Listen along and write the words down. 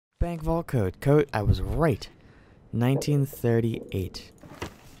Bank vault code. I was right. 1938.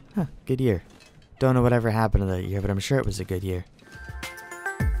 Huh, good year. Don't know whatever happened to that year, but I'm sure it was a good year.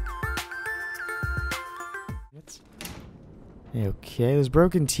 Okay, there's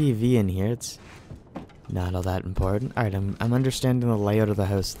broken TV in here. It's not all that important. Alright, I'm understanding the layout of the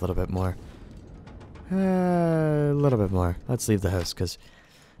house a little bit more. A little bit more. Let's leave the house, because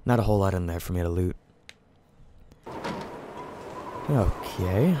not a whole lot in there for me to loot.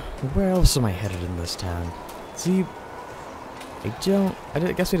 Okay, where else am I headed in this town? See,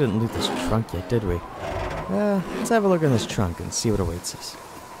 I guess we didn't loot this trunk yet, did we? Let's have a look in this trunk and see what awaits us.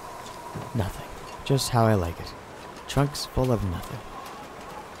 Nothing. Just how I like it. Trunk's full of nothing.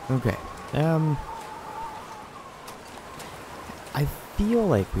 Okay, I feel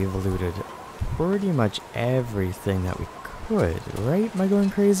like we've looted pretty much everything that we could, right? Am I going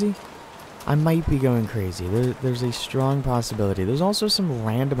crazy? I might be going crazy. There's a strong possibility. There's also some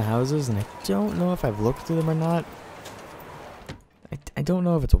random houses, and I don't know if I've looked through them or not. I don't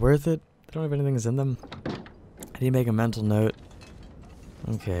know if it's worth it. I don't know if anything's in them. I need to make a mental note.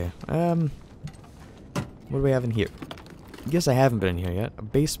 Okay, what do we have in here? I guess I haven't been in here yet. A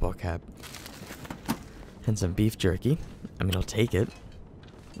baseball cap. And some beef jerky. I mean, I'll take it.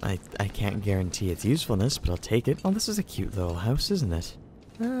 I can't guarantee its usefulness, but I'll take it. Oh, this is a cute little house, isn't it?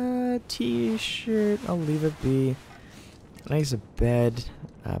 T-shirt. I'll leave it be. Nice bed.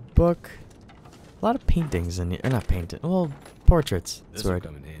 Book. A lot of paintings in here. Or not painting. Well, portraits. This will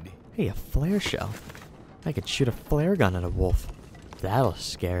come in handy. Hey, a flare shell. I could shoot a flare gun at a wolf. That'll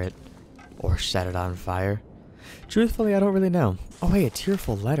scare it. Or set it on fire. Truthfully, I don't really know. Oh, hey, a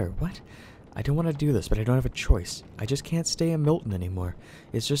tearful letter. What? I don't want to do this, but I don't have a choice. I just can't stay in Milton anymore.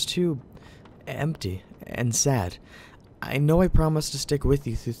 It's just too empty and sad. I know I promised to stick with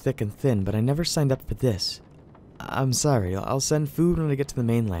you through thick and thin, but I never signed up for this. I'm sorry. I'll send food when I get to the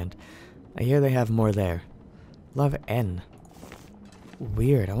mainland. I hear they have more there. Love, N.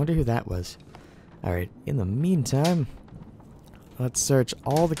 Weird. I wonder who that was. Alright, in the meantime, let's search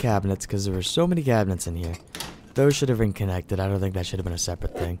all the cabinets, because there were so many cabinets in here. Those should have been connected. I don't think that should have been a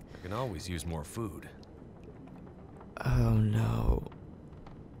separate thing. I can always use more food. Oh no.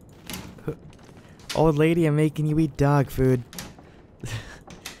 Old lady, I'm making you eat dog food.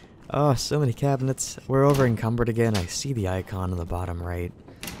 Oh, so many cabinets. We're over encumbered again. I see the icon on the bottom right.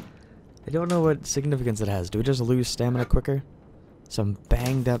 I don't know what significance it has. Do we just lose stamina quicker? Some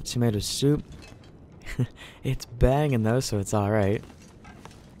banged up tomato soup. It's banging though, so it's alright.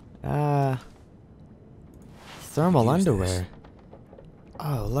 Thermal underwear.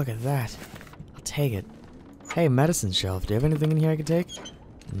 Oh, look at that. I'll take it. Hey, medicine shelf. Do you have anything in here I can take?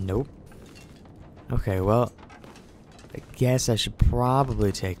 Nope. Okay, well, I guess I should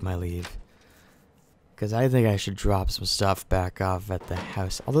probably take my leave. Because I think I should drop some stuff back off at the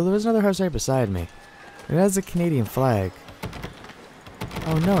house. Although there is another house right beside me. It has a Canadian flag.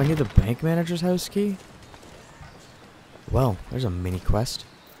 Oh no, I need the bank manager's house key? Well, there's a mini quest.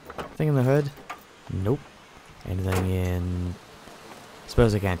 Thing in the hood? Nope. Anything in...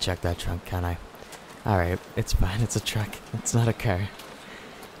 Suppose I can't check that trunk, can I? Alright, it's fine. It's a truck. It's not a car.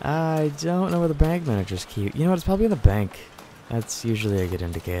 I don't know where the bank manager's key... You know what? It's probably in the bank. That's usually a good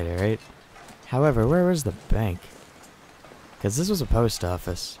indicator, right? However, where is the bank? Because this was a post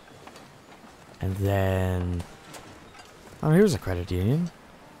office. And then... Oh, here's a credit union.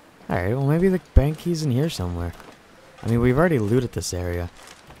 Alright, well maybe the bank key's in here somewhere. I mean, we've already looted this area.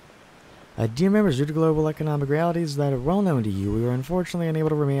 Dear members, due to global economic realities that are well known to you, we were unfortunately unable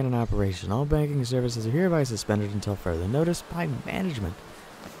to remain in operation. All banking services are hereby suspended until further notice by management.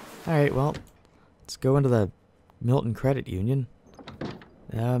 Alright, well, let's go into the Milton Credit Union.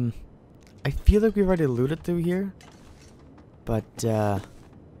 I feel like we've already looted through here. But, I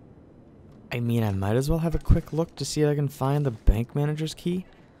mean, I might as well have a quick look to see if I can find the bank manager's key.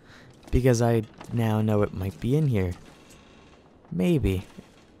 Because I now know it might be in here. Maybe.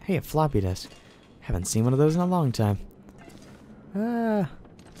 Hey, a floppy disk. Haven't seen one of those in a long time.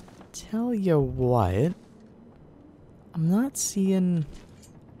 Tell you what. I'm not seeing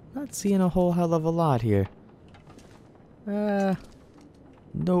a whole hell of a lot here. Nope,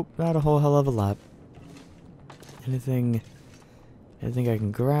 not a whole hell of a lot. Anything I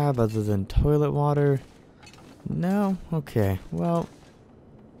can grab other than toilet water? No? Okay, well,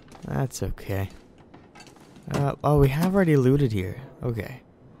 that's okay. Oh, we have already looted here. Okay.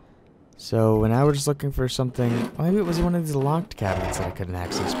 So, now we're just looking for something... Maybe it was one of these locked cabinets that I couldn't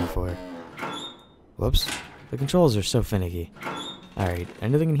access before. Whoops. The controls are so finicky. Alright,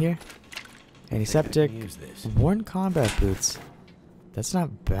 anything in here? Antiseptic. Worn combat boots. That's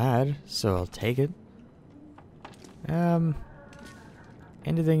not bad, so I'll take it.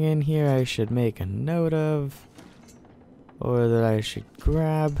 Anything in here I should make a note of? Or that I should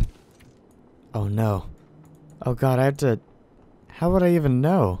grab? Oh no. Oh god, I have to... How would I even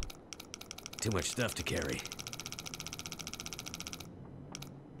know? Too much stuff to carry.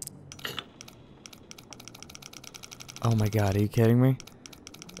 Oh my god, are you kidding me?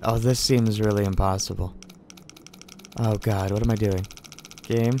 Oh, this seems really impossible. Oh god, what am I doing?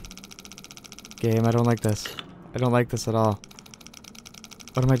 Game? Game, I don't like this. I don't like this at all.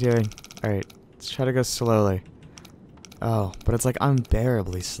 What am I doing? Alright, let's try to go slowly. Oh, but it's like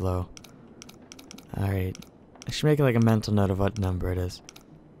unbearably slow. Alright. I should make like a mental note of what number it is.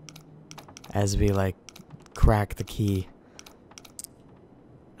 As we like crack the key.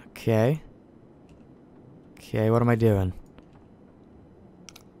 Okay. Okay, what am I doing?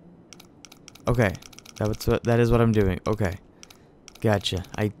 Okay. That is what I'm doing. Okay. Gotcha.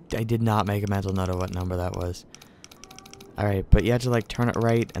 I did not make a mental note of what number that was. Alright, but you have to like turn it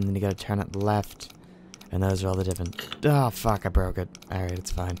right and then you gotta turn it left. And those are all the different... Oh, fuck, I broke it. Alright,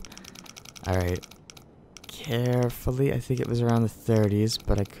 it's fine. Alright. Carefully, I think it was around the 30s,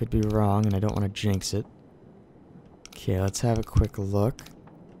 but I could be wrong and I don't want to jinx it. Okay, let's have a quick look.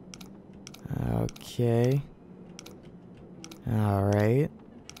 Okay. Alright.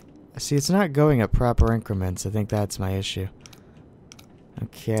 See, it's not going at proper increments. I think that's my issue.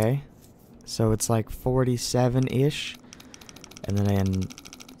 Okay. So it's like 47-ish. And then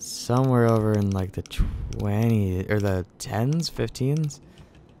somewhere over in like the 20 or the 10s, 15s,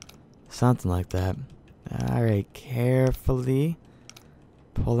 something like that. All right, carefully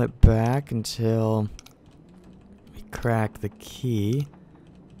pull it back until we crack the key.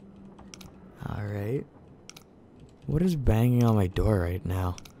 All right. What is banging on my door right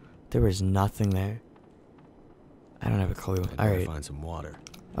now? There was nothing there. I don't have a clue. All right. Find some water.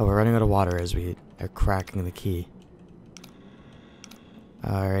 Oh, we're running out of water as we are cracking the key.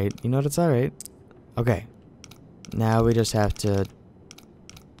 Alright, you know what, it's alright. Okay. Now we just have to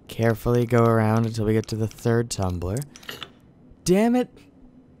carefully go around until we get to the third tumbler. Damn it!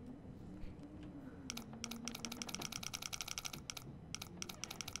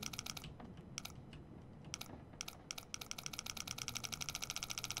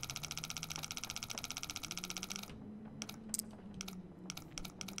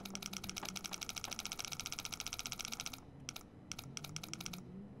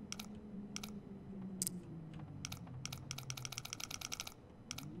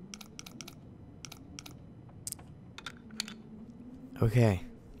 Okay,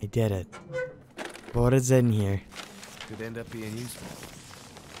 I did it. What is in here? Could end up being useful.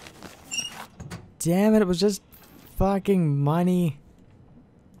 Damn it, it was just fucking money.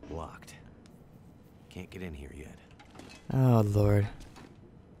 Locked. Can't get in here yet. Oh, Lord.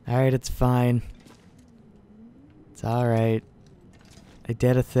 Alright, it's fine. It's alright. I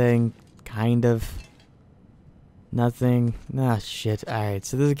did a thing. Kind of. Nothing. Ah, shit. Alright,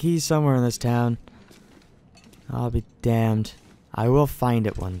 so there's a key somewhere in this town. I'll be damned. I will find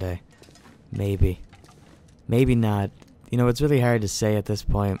it one day. Maybe. Maybe not. You know, it's really hard to say at this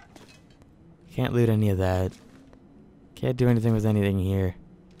point. Can't loot any of that. Can't do anything with anything here.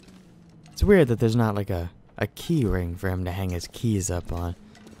 It's weird that there's not like a key ring for him to hang his keys up on.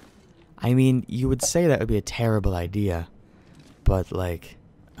 I mean, you would say that would be a terrible idea. But like,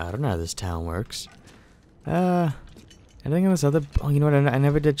 I don't know how this town works. Anything in this other... Oh, you know what? I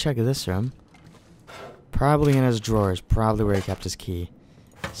never did check this room. Probably in his drawers. Probably where he kept his key.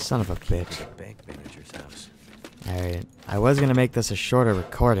 Son of a bitch. Bank manager's house. Alright. I was going to make this a shorter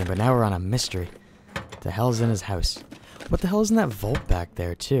recording, but now we're on a mystery. What the hell's in his house? What the hell is in that vault back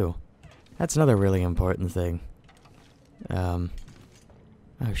there, too? That's another really important thing. Oh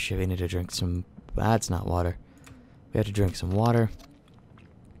shit, we need to drink some... That's not water. We have to drink some water.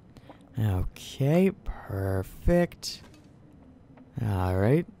 Okay, perfect.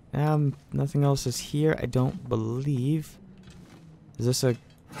 Alright. Nothing else is here, I don't believe. Is this a...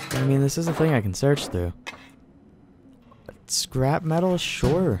 I mean, this is a thing I can search through. Scrap metal?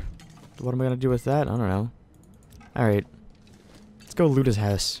 Sure. What am I gonna do with that? I don't know. Alright. Let's go loot his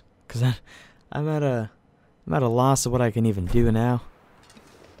house. Because I'm at a loss of what I can even do now.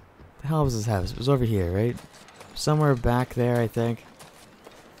 The hell was his house? It was over here, right? Somewhere back there, I think.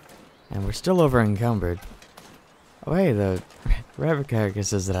 And we're still over encumbered. Oh hey, the rabbit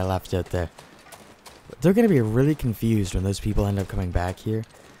carcasses that I left out there. They're gonna be really confused when those people end up coming back here.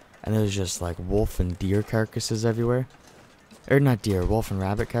 And there's just like wolf and deer carcasses everywhere. Or not deer, wolf and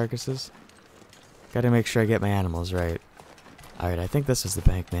rabbit carcasses. Gotta make sure I get my animals right. Alright, I think this is the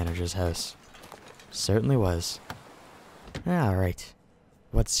bank manager's house. Certainly was. Alright.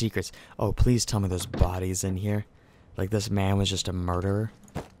 What secrets? Oh, please tell me there's bodies in here. Like this man was just a murderer.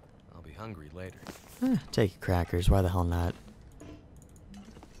 I'll be hungry later. Take your crackers, why the hell not?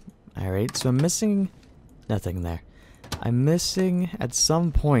 Alright, so I'm missing nothing there. I'm missing, at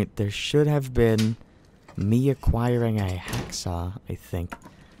some point, there should have been me acquiring a hacksaw, I think.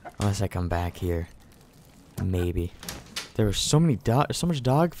 Unless I come back here. Maybe. There was so much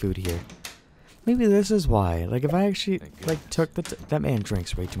dog food here. Maybe this is why. Like, if I actually, like, took the that man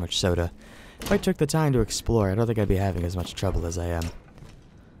drinks way too much soda. If I took the time to explore, I don't think I'd be having as much trouble as I am.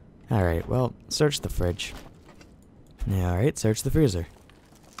 Alright, well, search the fridge. Alright, search the freezer.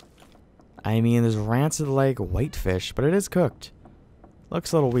 I mean, there's rancid, like, whitefish, but it is cooked.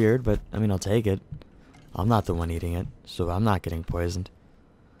 Looks a little weird, but, I mean, I'll take it. I'm not the one eating it, so I'm not getting poisoned.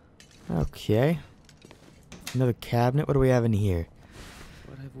 Okay. Another cabinet. What do we have in here?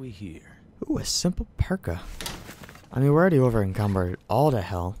 What have we here? Ooh, a simple parka. I mean, we're already over encumbered all to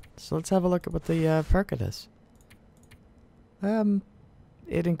hell. So let's have a look at what the parka does.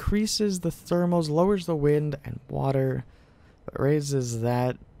 It increases the thermals, lowers the wind and water, but raises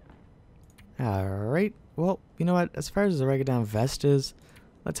that. Alright. Well, you know what? As far as the Regadown vest is,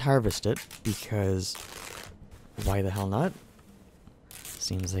 let's harvest it, because why the hell not?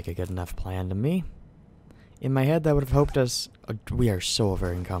 Seems like a good enough plan to me. In my head, that would have hoped us... we are so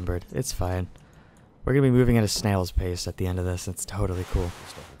over encumbered. It's fine. We're going to be moving at a snail's pace at the end of this. It's totally cool.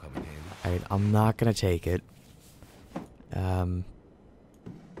 This stuff will come in handy. Alright, I'm not going to take it.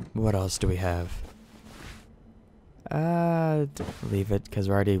 What else do we have? Leave it, because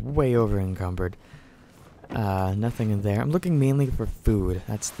we're already way over encumbered. Nothing in there. I'm looking mainly for food.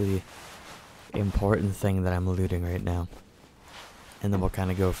 That's the important thing that I'm looting right now. And then we'll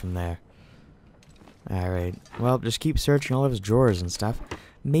kind of go from there. Alright. Well, just keep searching all of his drawers and stuff.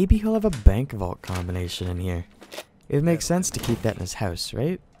 Maybe he'll have a bank vault combination in here. It makes sense to keep that in his house,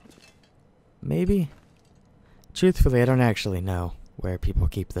 right? Maybe? Truthfully, I don't actually know where people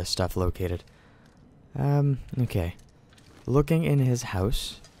keep this stuff located. Okay. Looking in his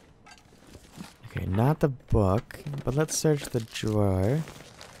house. Okay, not the book, but let's search the drawer.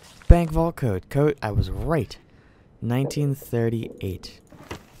 Bank vault code. I was right. 1938.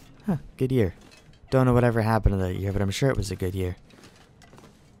 Huh, good year. Don't know whatever happened to that year, but I'm sure it was a good year.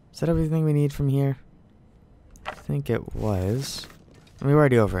 Is that everything we need from here? I think it was. I mean, we're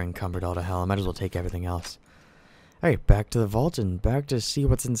already over encumbered all to hell. I might as well take everything else. Alright, back to the vault and back to see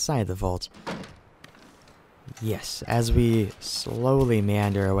what's inside the vault. Yes, as we slowly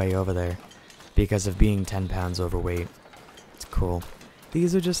meander our way over there because of being 10 pounds overweight. It's cool.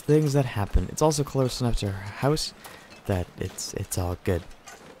 These are just things that happen. It's also close enough to her house that it's all good.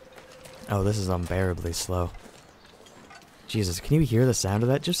 Oh, this is unbearably slow. Jesus, can you hear the sound of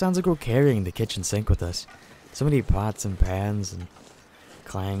that? It just sounds like we're carrying the kitchen sink with us. So many pots and pans and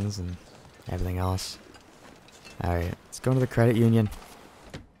clangs and everything else. Alright, let's go to the credit union.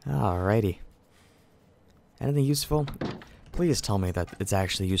 Alrighty. Anything useful? Please tell me that it's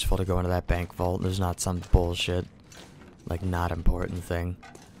actually useful to go into that bank vault and there's not some bullshit, like, not important thing.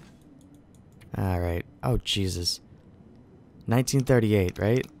 Alright. Oh, Jesus. 1938,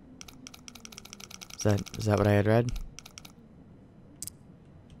 right? Is that what I had read?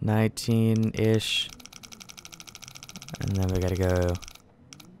 19-ish. And then we gotta go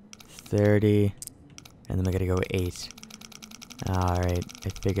 30. And then we gotta go 8. Alright, I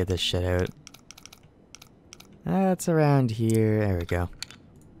figured this shit out. That's around here. There we go.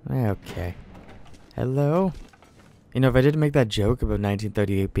 Okay. Hello? You know, if I didn't make that joke about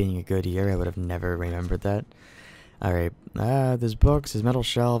 1938 being a good year, I would have never remembered that. Alright. There's books, there's metal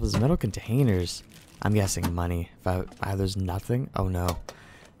shelves, there's metal containers. I'm guessing money. There's nothing? Oh no.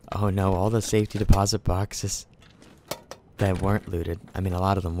 Oh no, all the safety deposit boxes that weren't looted. I mean, a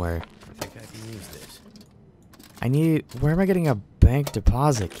lot of them were. I think I can use this. Where am I getting a bank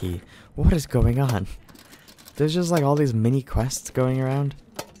deposit key? What is going on? There's just like all these mini quests going around.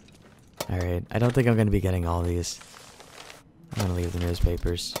 Alright, I don't think I'm going to be getting all these. I'm going to leave the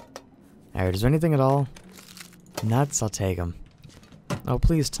newspapers. Alright, is there anything at all? Nuts, I'll take them. Oh,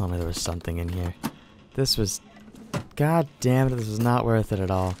 please tell me there was something in here. This was... God damn it, this was not worth it at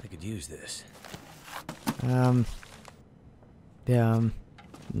all. I could use this. Yeah,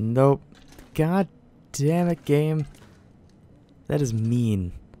 nope. God damn it, game. That is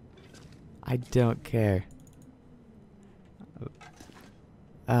mean. I don't care.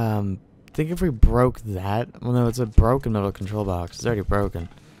 Think if we broke that... Well, no, it's a broken metal control box. It's already broken.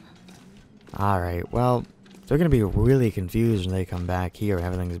 Alright, well, they're gonna be really confused when they come back here and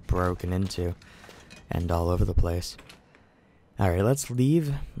everything's broken into. And all over the place. Alright, let's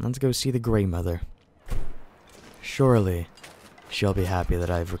leave. Let's go see the Grey Mother. Surely, she'll be happy that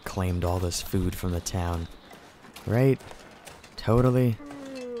I've reclaimed all this food from the town. Right? Totally.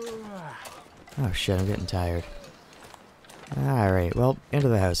 Oh shit, I'm getting tired. Alright, well, into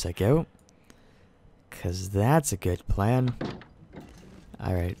the house I go. 'Cause that's a good plan.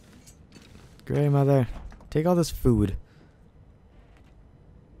 Alright. Grandmother, take all this food.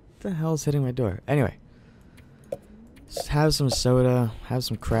 What the hell's hitting my door? Anyway. Just have some soda, have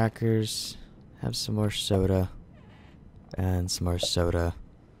some crackers, have some more soda, and some more soda,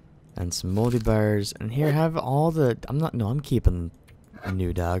 and some moldy bars, and here have all the, I'm keeping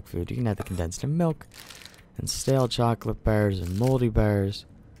new dog food. You can have the condensed milk, and stale chocolate bars, and moldy bars,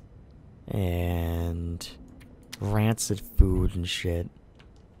 and rancid food and shit.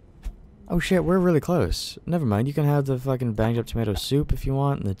 Oh shit, we're really close. Never mind, you can have the fucking banged up tomato soup if you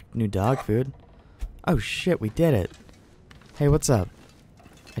want, and the new dog food. Oh shit, we did it. Hey, what's up?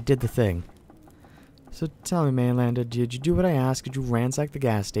 I did the thing. So tell me, Mainlander, did you do what I asked? Did you ransack the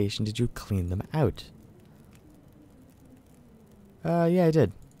gas station? Did you clean them out? Yeah, I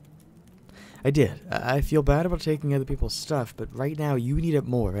did. I did. I feel bad about taking other people's stuff, but right now you need it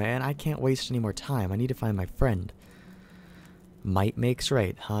more, and I can't waste any more time. I need to find my friend. Might makes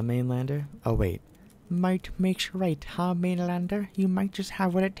right, huh, Mainlander? Oh, wait. Might makes right, huh, Mainlander? You might just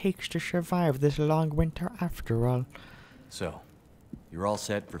have what it takes to survive this long winter after all. So, you're all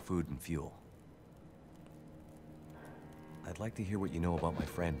set for food and fuel. I'd like to hear what you know about my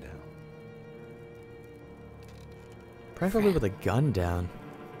friend now. Preferably with a gun down.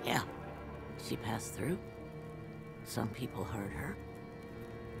 Yeah, she passed through. Some people heard her.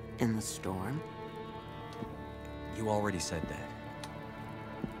 In the storm. You already said that.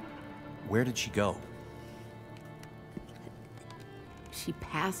 Where did she go? She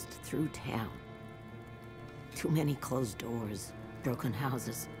passed through town. Too many closed doors, broken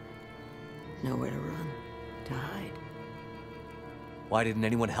houses. Nowhere to run, to hide. Why didn't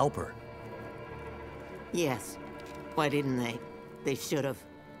anyone help her? Yes. Why didn't they? They should have.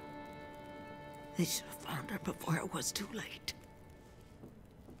 They should have found her before it was too late.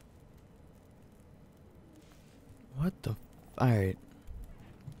 What the... Alright.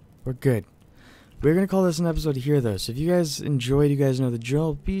 We're good. We're gonna call this an episode here, though. So if you guys enjoyed, you guys know the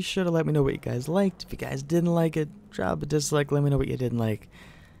drill. Be sure to let me know what you guys liked. If you guys didn't like it, drop a dislike. Let me know what you didn't like.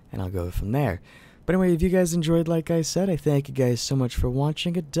 And I'll go from there. But anyway, if you guys enjoyed, like I said, I thank you guys so much for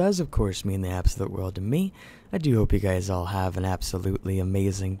watching. It does, of course, mean the absolute world to me. I do hope you guys all have an absolutely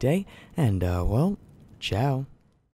amazing day. And, well, ciao.